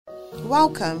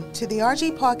Welcome to the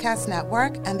RG Podcast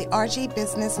Network and the RG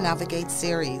Business Navigate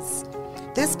series.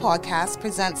 This podcast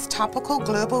presents topical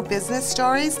global business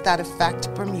stories that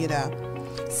affect Bermuda.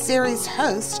 Series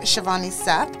host Shivani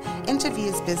Seth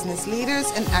interviews business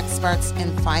leaders and experts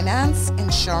in finance,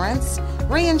 insurance,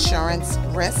 reinsurance,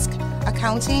 risk,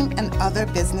 accounting, and other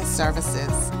business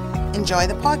services. Enjoy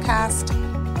the podcast.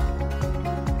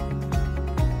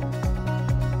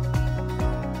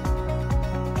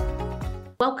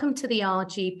 Welcome to the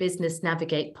RG Business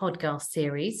Navigate podcast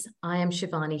series. I am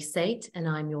Shivani Seth and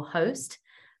I'm your host.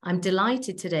 I'm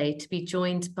delighted today to be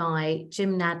joined by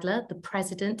Jim Nadler, the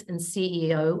President and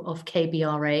CEO of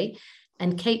KBRA,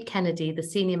 and Kate Kennedy, the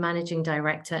Senior Managing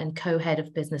Director and Co-Head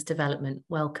of Business Development.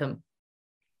 Welcome.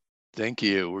 Thank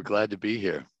you. We're glad to be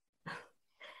here.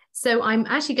 So I'm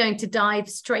actually going to dive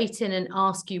straight in and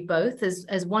ask you both,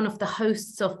 as one of the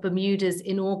hosts of Bermuda's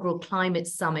inaugural climate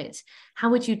summit, how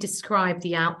would you describe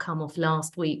the outcome of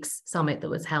last week's summit that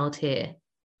was held here?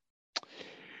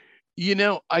 You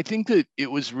know, I think that it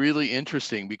was really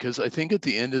interesting because I think at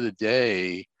the end of the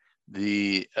day,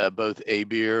 the both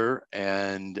ABIR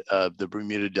and the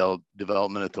Bermuda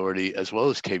Development Authority, as well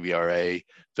as KBRA,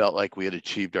 felt like we had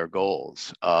achieved our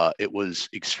goals. It was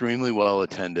extremely well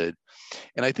attended.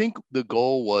 And I think the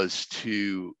goal was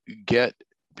to get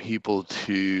people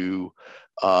to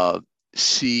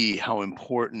see how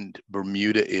important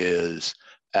Bermuda is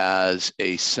as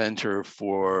a center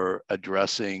for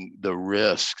addressing the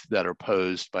risks that are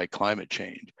posed by climate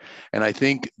change. And I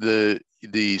think the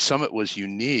summit was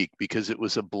unique because it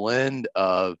was a blend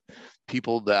of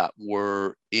people that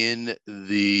were in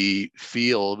the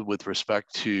field with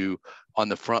respect to on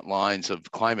the front lines of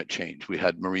climate change. We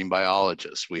had marine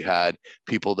biologists, we had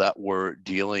people that were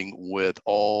dealing with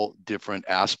all different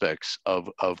aspects of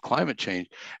climate change.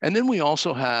 And then we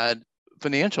also had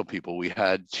financial people. We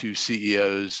had two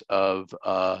CEOs of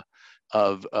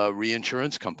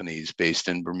reinsurance companies based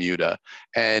in Bermuda.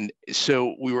 And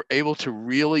so we were able to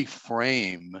really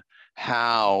frame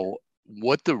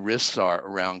what the risks are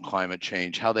around climate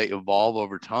change, how they evolve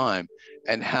over time,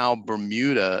 and how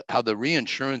the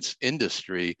reinsurance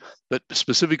industry, but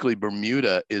specifically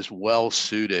Bermuda, is well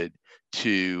suited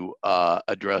to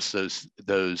address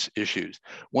those issues.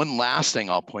 One last thing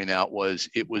I'll point out was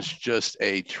it was just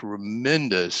a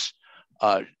tremendous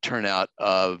turnout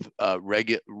of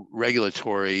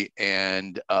regulatory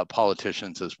and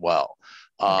politicians as well.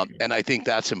 And I think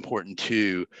that's important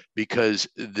too, because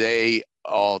they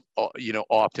all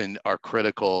often are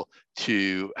critical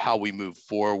to how we move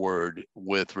forward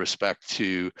with respect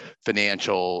to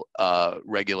financial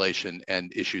regulation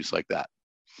and issues like that.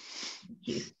 Thank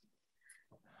you.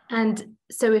 And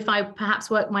so if I perhaps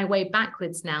work my way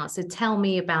backwards now, so tell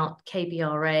me about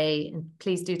KBRA, and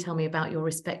please do tell me about your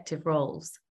respective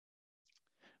roles.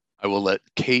 I will let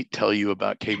Kate tell you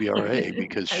about KBRA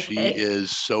because Okay. She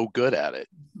is so good at it.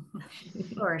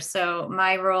 Sure. So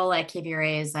my role at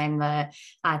KBRA is I'm the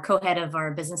co-head of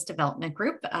our business development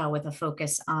group with a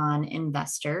focus on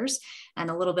investors.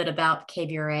 And a little bit about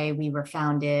KBRA, we were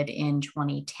founded in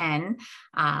 2010.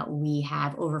 We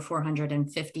have over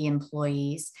 450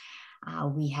 employees.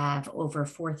 We have over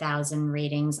 4,000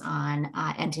 ratings on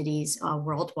entities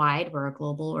worldwide. We're a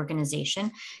global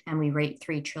organization, and we rate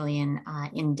 $3 trillion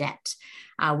in debt.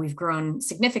 We've grown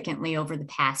significantly over the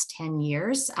past 10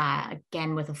 years,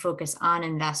 again, with a focus on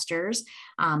investors,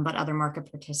 but other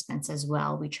market participants as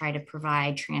well. We try to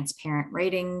provide transparent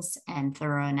ratings and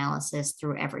thorough analysis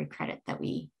through every credit that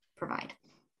we provide.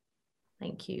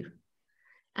 Thank you.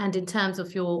 And in terms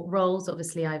of your roles,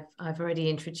 obviously I've already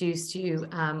introduced you.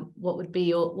 What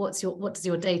does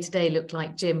your day-to-day look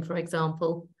like, Jim, for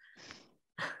example?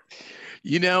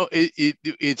 You know,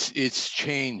 it's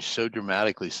changed so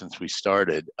dramatically since we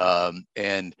started.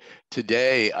 And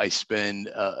today I spend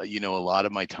a lot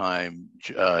of my time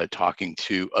talking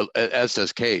to, as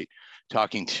does Kate,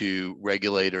 talking to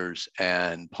regulators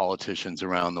and politicians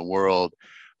around the world,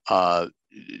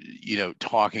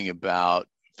 talking about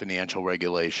financial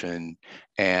regulation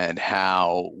and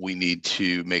how we need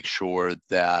to make sure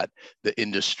that the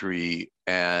industry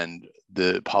and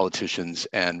the politicians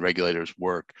and regulators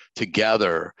work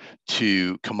together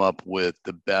to come up with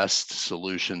the best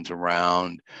solutions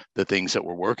around the things that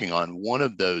we're working on. One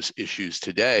of those issues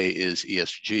today is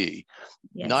ESG,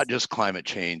 yes. Not just climate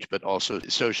change, but also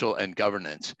social and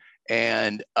governance.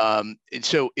 And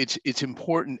so it's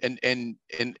important, and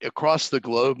across the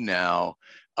globe now,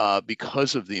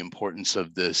 because of the importance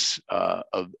of this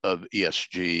of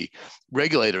ESG,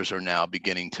 regulators are now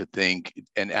beginning to think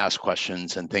and ask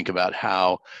questions and think about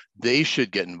how they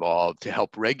should get involved to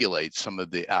help regulate some of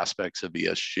the aspects of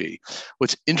ESG.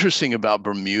 What's interesting about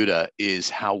Bermuda is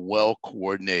how well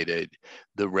coordinated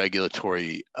the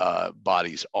regulatory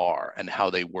bodies are and how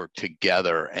they work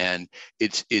together, and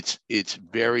it's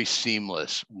very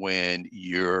seamless when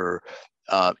you're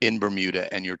in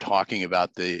Bermuda and you're talking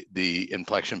about the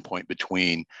inflection point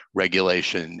between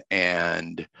regulation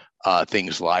and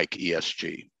things like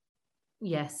ESG.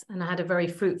 Yes, and I had a very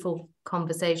fruitful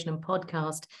conversation and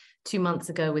podcast 2 months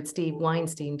ago with Steve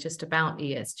Weinstein just about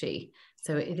ESG.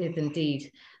 So it is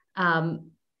indeed.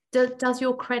 Does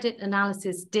your credit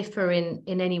analysis differ in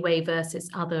any way versus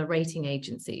other rating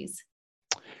agencies?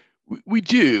 We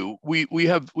do. We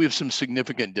have some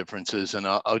significant differences, and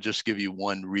I'll just give you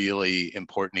one really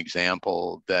important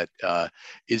example that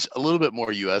is a little bit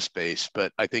more U.S. based,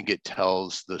 but I think it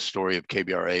tells the story of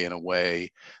KBRA in a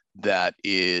way that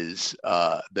is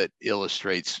that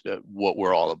illustrates what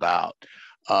we're all about.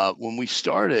 When we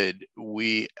started,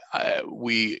 Kate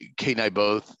and I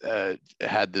both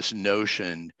had this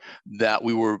notion that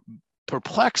we were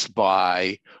perplexed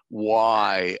by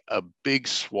why a big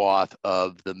swath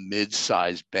of the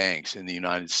mid-sized banks in the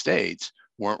United States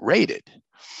weren't rated.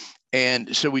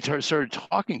 And so we started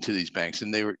talking to these banks,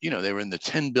 and they were in the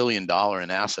 $10 billion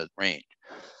in asset range.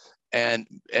 And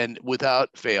without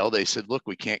fail, they said, look,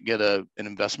 we can't get an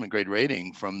investment grade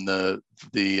rating from the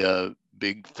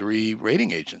big three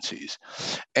rating agencies.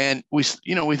 And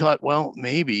we thought, well,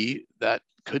 maybe that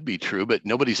could be true, but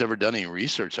nobody's ever done any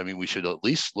research. I mean, we should at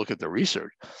least look at the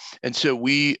research. And so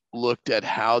we looked at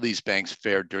how these banks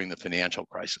fared during the financial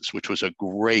crisis, which was a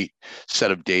great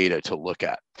set of data to look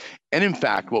at. And in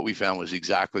fact, what we found was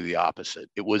exactly the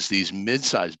opposite. It was these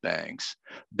mid-sized banks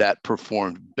that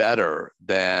performed better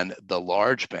than the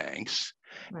large banks.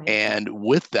 Right. And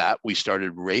with that, we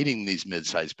started rating these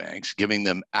mid-sized banks, giving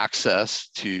them access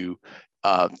to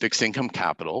fixed income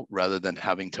capital rather than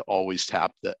having to always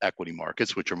tap the equity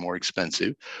markets, which are more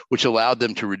expensive, which allowed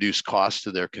them to reduce costs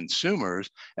to their consumers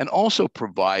and also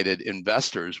provided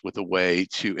investors with a way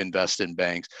to invest in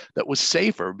banks that was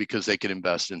safer because they could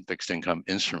invest in fixed income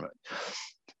instruments.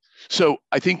 So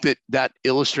I think that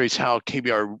illustrates how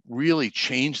KBR really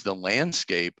changed the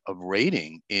landscape of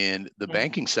rating in the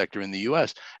banking sector in the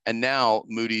US. And now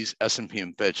Moody's, S&P,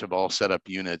 and Fitch have all set up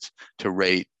units to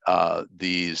rate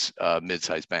these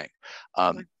mid-sized banks.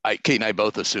 Kate and I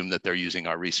both assume that they're using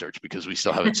our research because we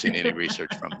still haven't seen any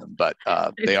research from them, but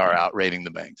they are out rating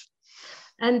the banks.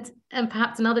 And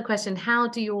perhaps another question, how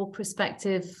do your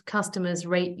prospective customers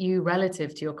rate you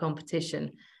relative to your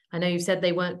competition? I know you said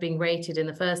they weren't being rated in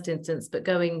the first instance, but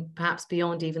going perhaps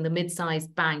beyond even the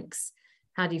mid-sized banks,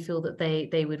 how do you feel that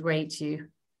they would rate you?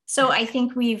 So I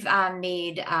think we've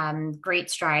made great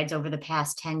strides over the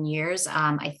past 10 years.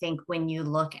 I think when you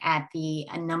look at a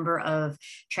number of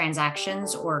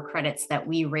transactions or credits that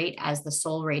we rate as the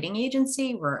sole rating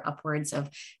agency, we're upwards of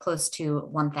close to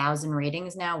 1,000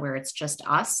 ratings now where it's just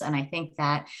us. And I think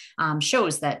that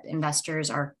shows that investors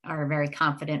are very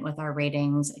confident with our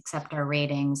ratings, accept our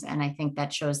ratings. And I think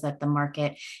that shows that the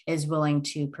market is willing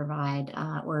to provide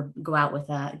or go out with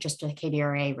just a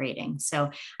KBRA rating.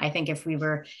 So I think if you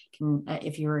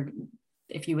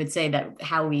would say that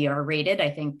how we are rated, I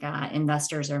think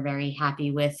investors are very happy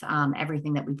with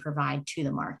everything that we provide to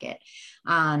the market.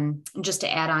 Just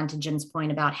to add on to Jim's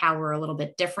point about how we're a little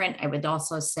bit different, I would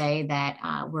also say that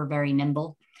we're very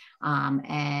nimble.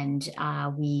 And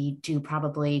we do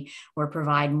probably or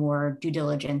provide more due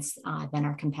diligence than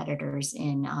our competitors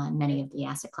in many of the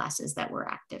asset classes that we're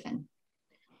active in.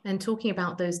 And talking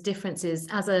about those differences,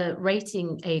 as a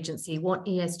rating agency, what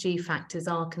ESG factors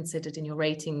are considered in your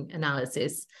rating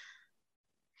analysis?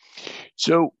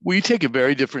 So we take a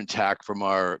very different tack from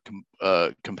our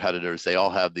competitors. They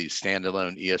all have these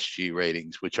standalone ESG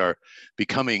ratings, which are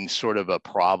becoming sort of a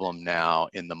problem now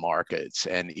in the markets.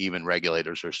 And even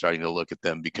regulators are starting to look at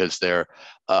them because they're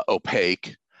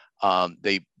opaque.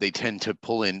 They tend to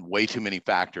pull in way too many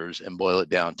factors and boil it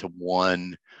down to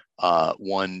one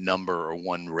number or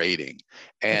one rating.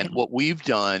 And what we've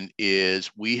done is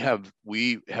we have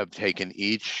taken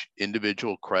each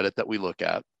individual credit that we look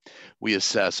at. We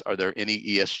assess, are there any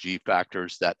ESG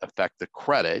factors that affect the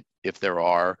credit? If there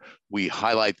are, we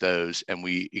highlight those and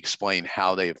we explain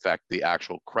how they affect the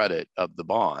actual credit of the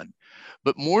bond.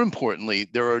 But more importantly,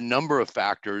 there are a number of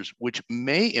factors which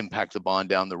may impact the bond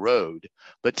down the road,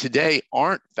 but today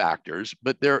aren't factors,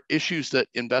 but they're issues that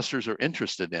investors are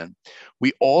interested in.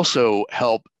 We also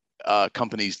help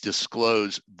companies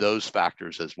disclose those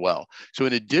factors as well. So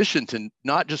in addition to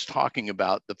not just talking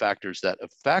about the factors that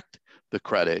affect the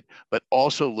credit, but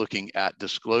also looking at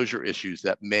disclosure issues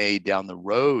that may down the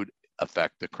road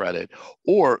affect the credit,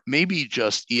 or maybe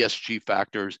just ESG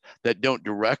factors that don't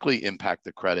directly impact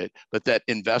the credit, but that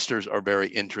investors are very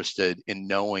interested in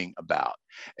knowing about.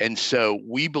 And so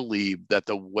we believe that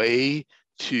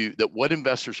that what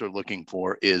investors are looking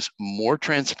for is more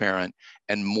transparent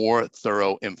and more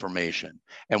thorough information.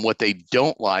 And what they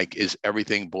don't like is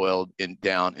everything boiled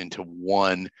down into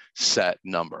one set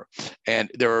number.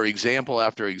 And there are example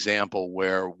after example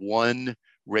where one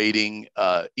rating,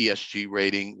 ESG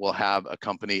rating, will have a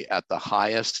company at the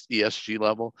highest ESG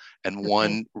level,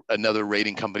 and another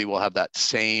rating company will have that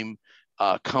same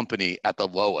company at the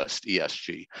lowest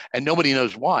ESG, and nobody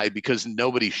knows why, because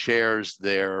nobody shares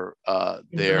their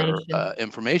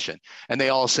information, and they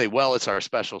all say, "Well, it's our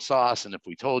special sauce, and if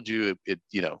we told you,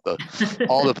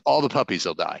 all the puppies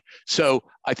will die." So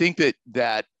I think that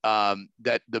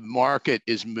the market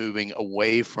is moving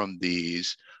away from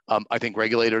these. I think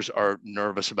regulators are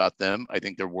nervous about them. I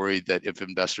think they're worried that if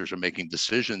investors are making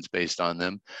decisions based on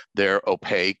them, they're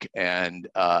opaque, and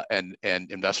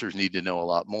investors need to know a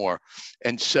lot more.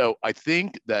 And so I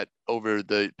think that over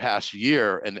the past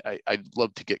year, and I'd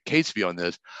love to get Kate's view on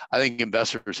this, I think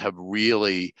investors have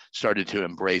really started to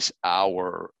embrace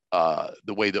the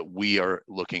way that we are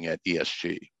looking at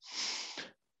ESG.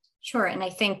 Sure, and I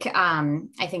think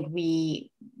we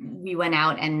went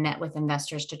out and met with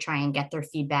investors to try and get their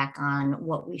feedback on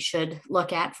what we should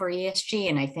look at for ESG,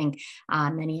 and I think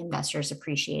many investors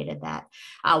appreciated that.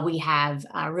 We have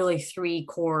really three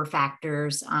core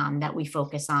factors that we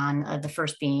focus on. The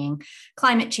first being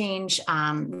climate change,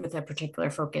 with a particular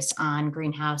focus on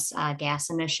greenhouse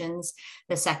gas emissions.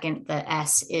 The second, the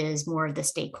S, is more of the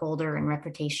stakeholder and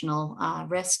reputational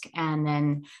risk, and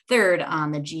then third,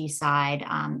 on the G side,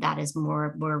 that is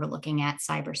more where we're looking at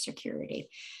cybersecurity.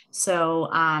 So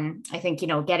I think,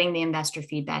 getting the investor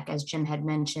feedback, as Jim had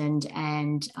mentioned,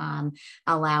 and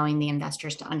allowing the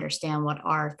investors to understand what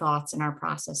our thoughts and our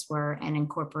process were, and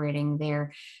incorporating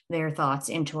their thoughts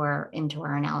into our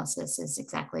analysis is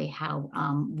exactly how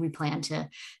we plan to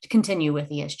continue with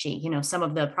ESG. Some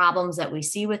of the problems that we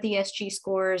see with ESG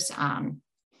scores,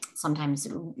 sometimes,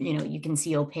 you can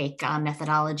see opaque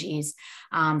methodologies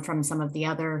from some of the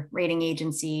other rating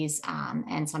agencies,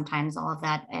 and sometimes all of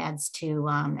that adds to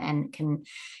and can,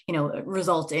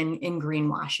 result in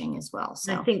greenwashing as well.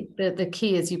 So I think the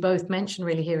key, as you both mentioned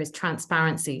really here, is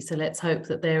transparency. So let's hope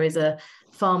that there is a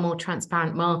far more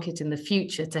transparent market in the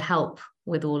future to help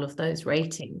with all of those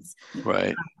ratings.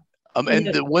 Right.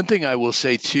 And the one thing I will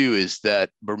say too is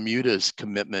that Bermuda's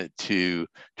commitment to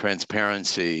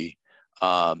transparency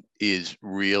is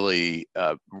really,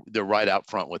 they're right out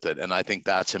front with it. And I think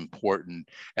that's important.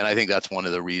 And I think that's one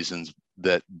of the reasons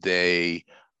that they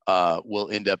will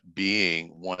end up being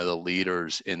one of the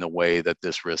leaders in the way that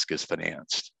this risk is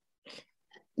financed.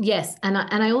 Yes. And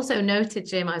I also noted,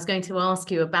 Jim, I was going to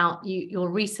ask you about your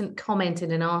recent comment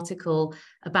in an article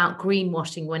about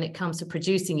greenwashing when it comes to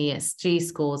producing ESG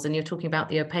scores. And you're talking about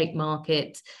the opaque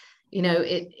market. Do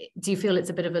you feel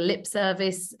it's a bit of a lip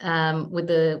service with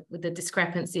the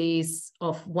discrepancies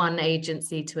of one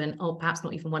agency or perhaps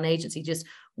not even one agency, just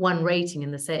one rating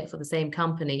for the same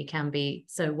company can be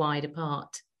so wide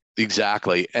apart?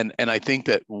 Exactly. And I think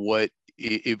that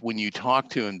when you talk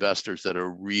to investors that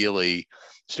are really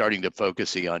starting to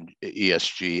focus on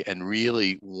ESG and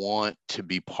really want to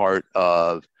be part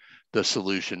of the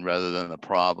solution rather than the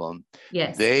problem,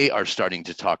 yes, they are starting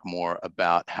to talk more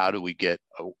about how do we get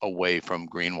away from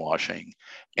greenwashing.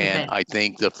 And I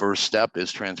think the first step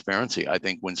is transparency. I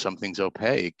think when something's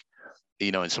opaque,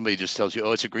 and somebody just tells you,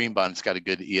 oh, it's a green bond, it's got a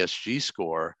good ESG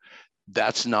score,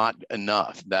 that's not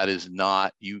enough. That is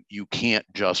not, you can't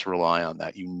just rely on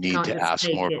that. You need to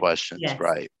ask more questions. Yes,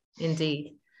 right?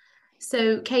 Indeed.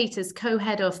 So Kate, as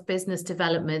co-head of business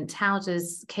development, how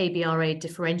does KBRA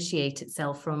differentiate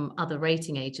itself from other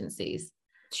rating agencies?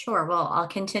 Sure. Well, I'll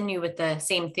continue with the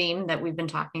same theme that we've been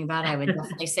talking about. I would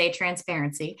definitely say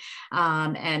transparency.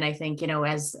 And I think,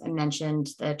 as I mentioned,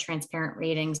 the transparent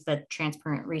ratings, the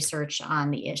transparent research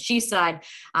on the ESG side,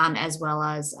 as well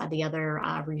as the other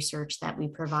research that we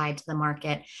provide to the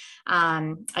market.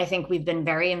 I think we've been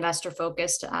very investor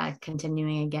focused,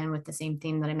 continuing again with the same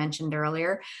theme that I mentioned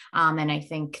earlier. And I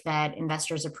think that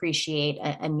investors appreciate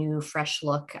a new, fresh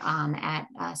look at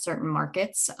certain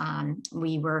markets.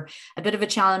 We were a bit of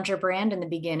a challenger brand in the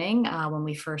beginning when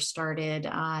we first started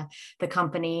the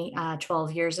company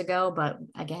 12 years ago. But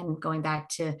again, going back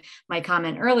to my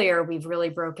comment earlier, we've really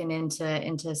broken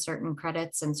into certain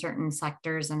credits and certain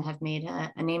sectors and have made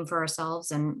a name for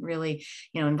ourselves. And really,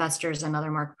 investors and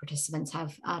other market participants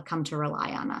have come to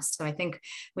rely on us. So I think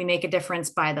we make a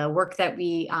difference by the work that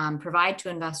we provide to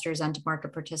investors and to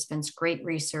market participants, great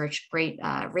research, great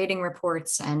rating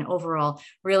reports, and overall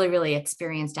really, really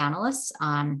experienced analysts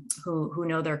who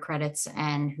know their credits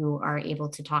and who are able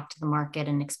to talk to the market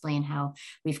and explain how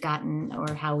we've gotten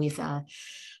or how we've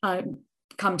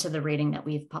come to the rating that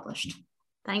we've published.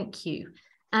 Thank you.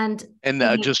 And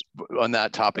just on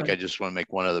that topic, I just want to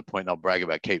make one other point, and I'll brag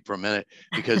about Kate for a minute,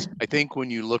 because I think when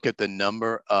you look at the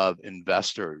number of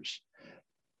investors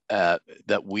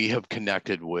that we have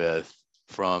connected with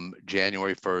from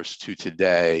January 1st to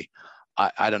today,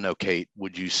 I don't know, Kate,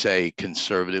 would you say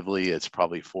conservatively it's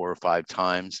probably 4 or 5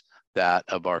 times that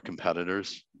of our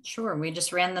competitors? Sure. We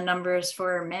just ran the numbers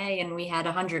for May, and we had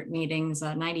 100 meetings,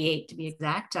 98 to be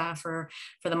exact, for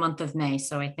the month of May.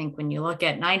 So I think when you look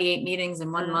at 98 meetings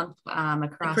in 1 month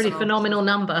across, a pretty phenomenal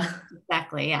number.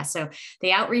 Exactly. Yeah. So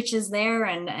the outreach is there,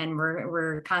 and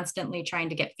we're constantly trying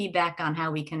to get feedback on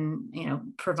how we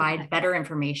can, provide better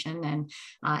information, and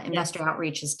investor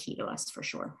outreach is key to us for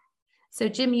sure. So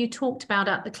Jim, you talked about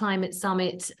at the climate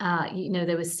summit,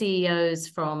 there were CEOs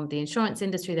from the insurance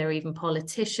industry, there were even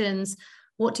politicians.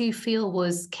 What do you feel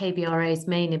was KBRA's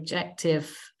main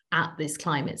objective at this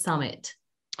climate summit?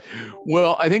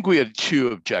 Well, I think we had 2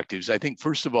 objectives. I think,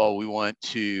 first of all, we want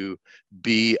to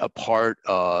be a part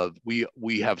of,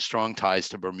 we have strong ties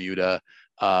to Bermuda.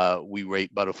 We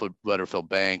rate Butterfield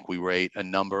Bank. We rate a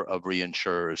number of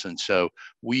reinsurers. And so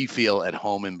we feel at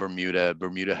home in Bermuda.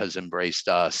 Bermuda has embraced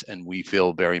us, and we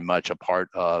feel very much a part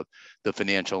of the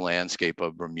financial landscape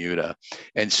of Bermuda.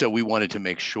 And so we wanted to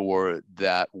make sure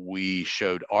that we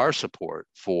showed our support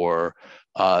for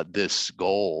this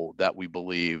goal that we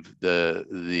believe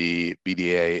the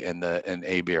BDA and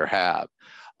ABIR have.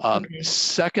 Okay.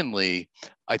 Secondly,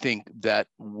 I think that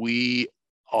we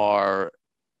are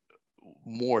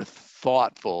more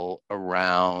thoughtful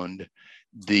around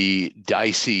the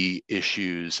dicey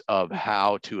issues of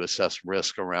how to assess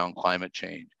risk around climate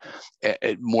change,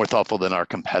 more thoughtful than our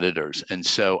competitors. And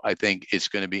so I think it's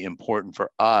going to be important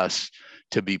for us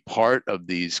to be part of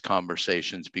these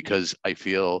conversations, because I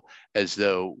feel as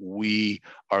though we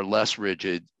are less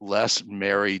rigid, less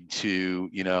married to,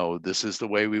 this is the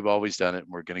way we've always done it, and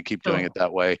we're going to keep doing it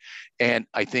that way. And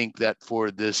I think that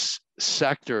for this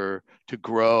sector to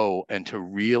grow and to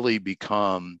really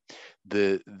become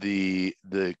the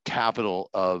capital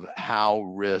of how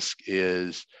risk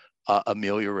is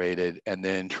ameliorated and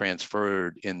then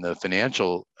transferred in the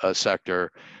financial sector,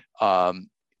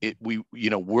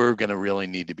 we're going to really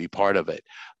need to be part of it.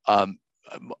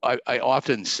 I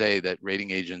often say that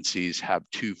rating agencies have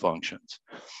 2 functions.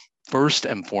 First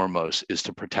and foremost is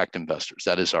to protect investors.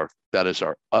 That is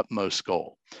our utmost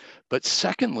goal. But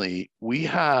secondly, we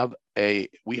have a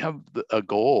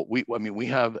goal. We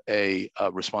have a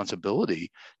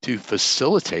responsibility to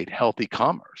facilitate healthy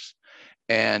commerce.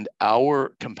 And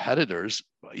our competitors,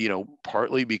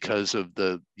 partly because of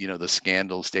the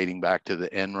scandals dating back to the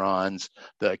Enrons,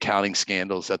 the accounting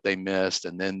scandals that they missed,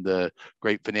 and then the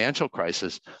great financial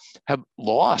crisis, have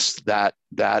lost that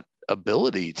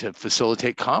ability to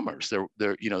facilitate commerce.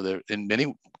 They're in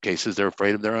many cases, they're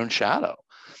afraid of their own shadow.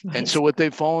 Right. And so what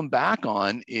they've fallen back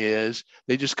on is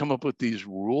they just come up with these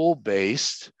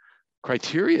rule-based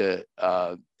criteria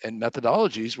and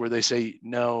methodologies where they say,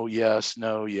 no, yes,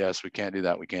 we can't do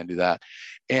that.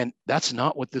 And that's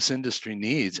not what this industry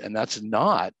needs. And that's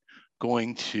not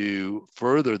going to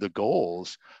further the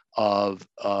goals of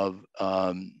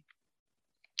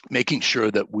making sure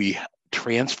that we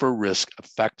transfer risk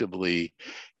effectively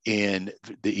in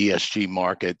the ESG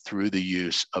market through the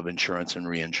use of insurance and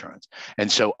reinsurance.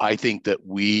 And so I think that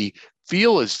we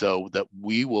feel as though that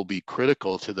we will be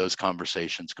critical to those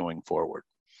conversations going forward.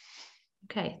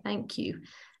 Okay, thank you.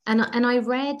 And I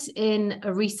read in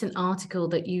a recent article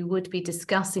that you would be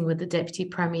discussing with the Deputy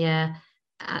Premier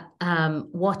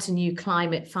what a new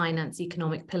climate finance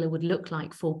economic pillar would look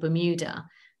like for Bermuda.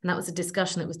 And that was a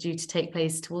discussion that was due to take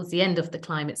place towards the end of the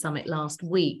climate summit last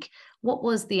week. What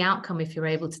was the outcome, if you're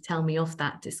able to tell me, of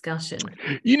that discussion?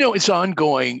 It's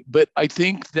ongoing, but I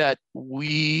think that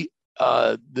the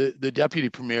Deputy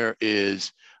Premier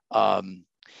is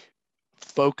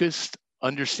focused,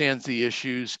 understands the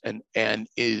issues, and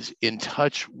is in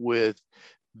touch with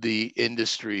the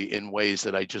industry in ways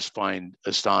that I just find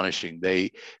astonishing.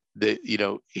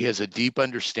 he has a deep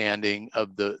understanding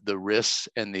of the risks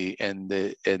and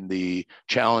the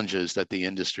challenges that the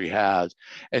industry has.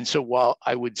 And so while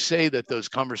I would say that those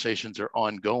conversations are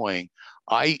ongoing,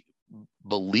 I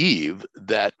believe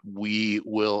that we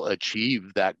will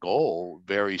achieve that goal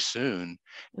very soon.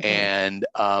 Okay. And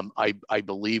I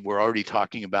believe we're already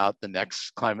talking about the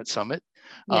next climate summit.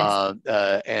 Yes.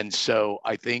 And so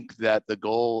I think that the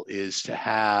goal is to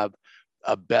have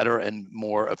a better and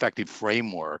more effective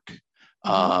framework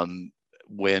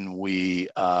when we,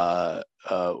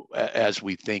 as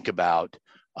we think about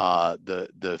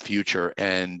the future.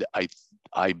 And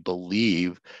I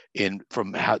believe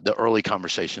from the early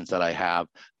conversations that I have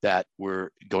that we're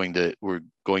going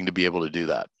to be able to do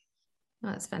that.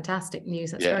 That's fantastic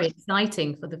news. That's very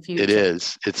exciting for the future. It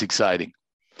is. It's exciting.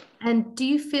 And do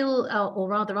you feel, or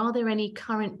rather, are there any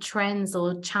current trends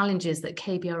or challenges that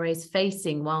KBRA is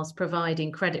facing whilst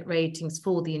providing credit ratings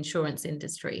for the insurance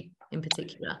industry in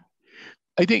particular?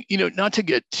 I think, not to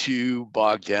get too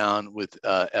bogged down with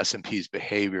S&P's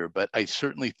behavior, but I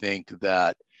certainly think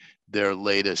that their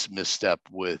latest misstep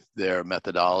with their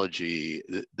methodology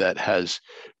that has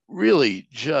really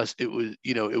it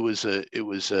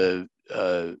was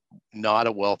not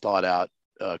a well thought out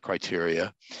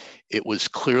criteria. It was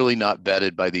clearly not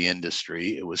vetted by the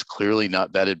industry. It was clearly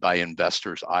not vetted by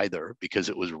investors either, because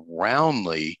it was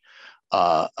roundly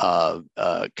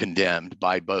condemned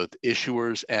by both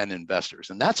issuers and investors.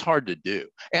 And that's hard to do,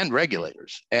 and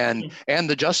regulators and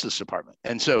the Justice Department.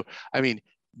 And so,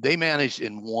 they managed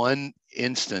in one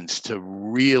instance to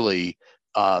really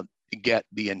get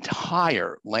the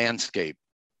entire landscape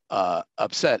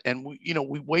upset. And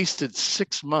we wasted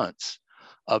 6 months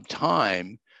of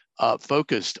time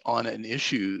focused on an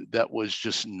issue that was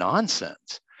just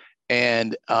nonsense.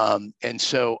 And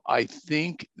so I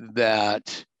think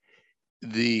that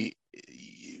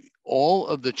all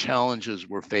of the challenges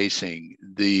we're facing,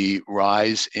 the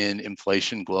rise in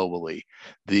inflation globally,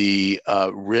 the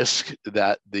risk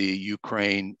that the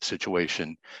Ukraine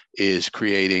situation is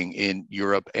creating in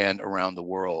Europe and around the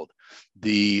world,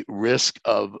 the risk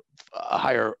of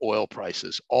higher oil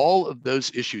prices, all of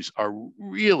those issues are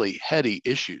really heady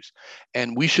issues.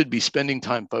 And we should be spending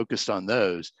time focused on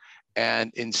those.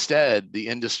 And instead, the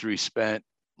industry spent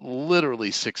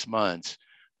literally 6 months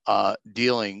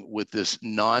dealing with this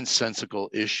nonsensical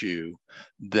issue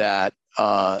that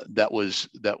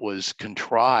was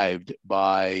contrived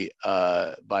by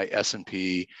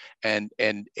S&P and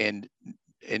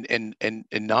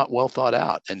not well thought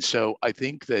out. And so I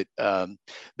think that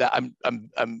that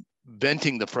I'm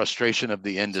venting the frustration of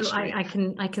the industry. So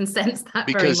I can sense that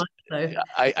because very much so.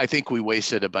 I think we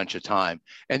wasted a bunch of time.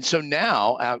 And so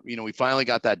now, we finally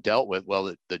got that dealt with.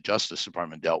 Well, the Justice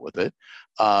Department dealt with it.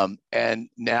 And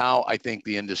now I think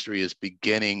the industry is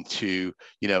beginning to,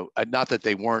 not that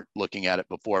they weren't looking at it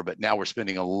before, but now we're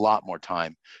spending a lot more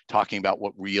time talking about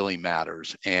what really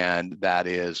matters. And that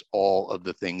is all of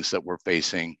the things that we're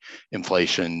facing: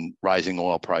 inflation, rising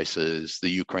oil prices, the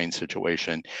Ukraine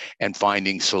situation, and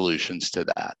finding solutions to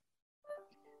that.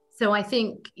 So I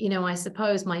think, I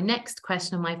suppose my next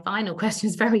question, and my final question,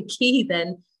 is very key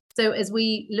then. So as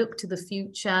we look to the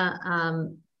future,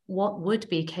 what would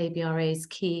be KBRA's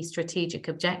key strategic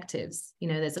objectives?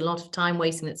 There's a lot of time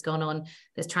wasting that's gone on.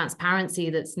 There's transparency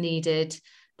that's needed.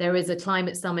 There is a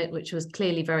climate summit, which was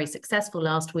clearly very successful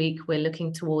last week. We're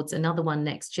looking towards another one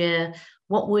next year.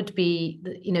 What would be,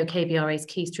 KBRA's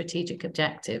key strategic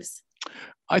objectives?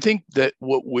 I think that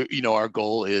our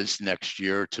goal is next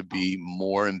year to be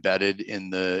more embedded in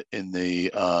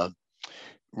the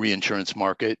reinsurance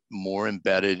market, more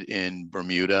embedded in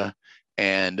Bermuda,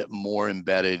 and more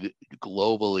embedded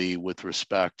globally with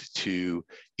respect to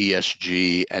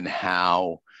ESG and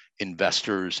how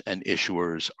investors and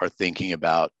issuers are thinking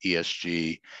about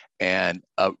ESG, and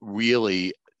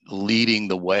really leading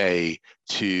the way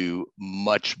to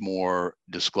much more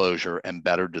disclosure and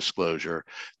better disclosure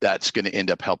that's going to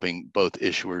end up helping both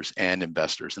issuers and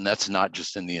investors. And that's not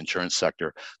just in the insurance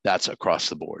sector, that's across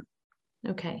the board.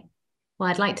 Okay. Well,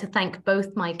 I'd like to thank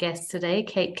both my guests today,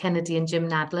 Kate Kennedy and Jim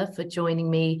Nadler, for joining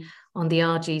me on the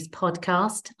RG's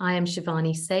podcast. I am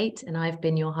Shivani Seth, and I've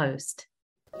been your host.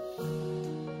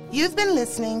 You've been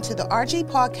listening to the RG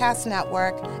Podcast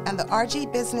Network and the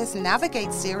RG Business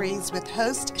Navigate series with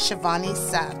host Shivani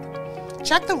Seth.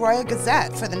 Check the Royal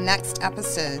Gazette for the next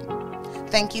episode.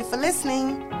 Thank you for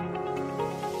listening.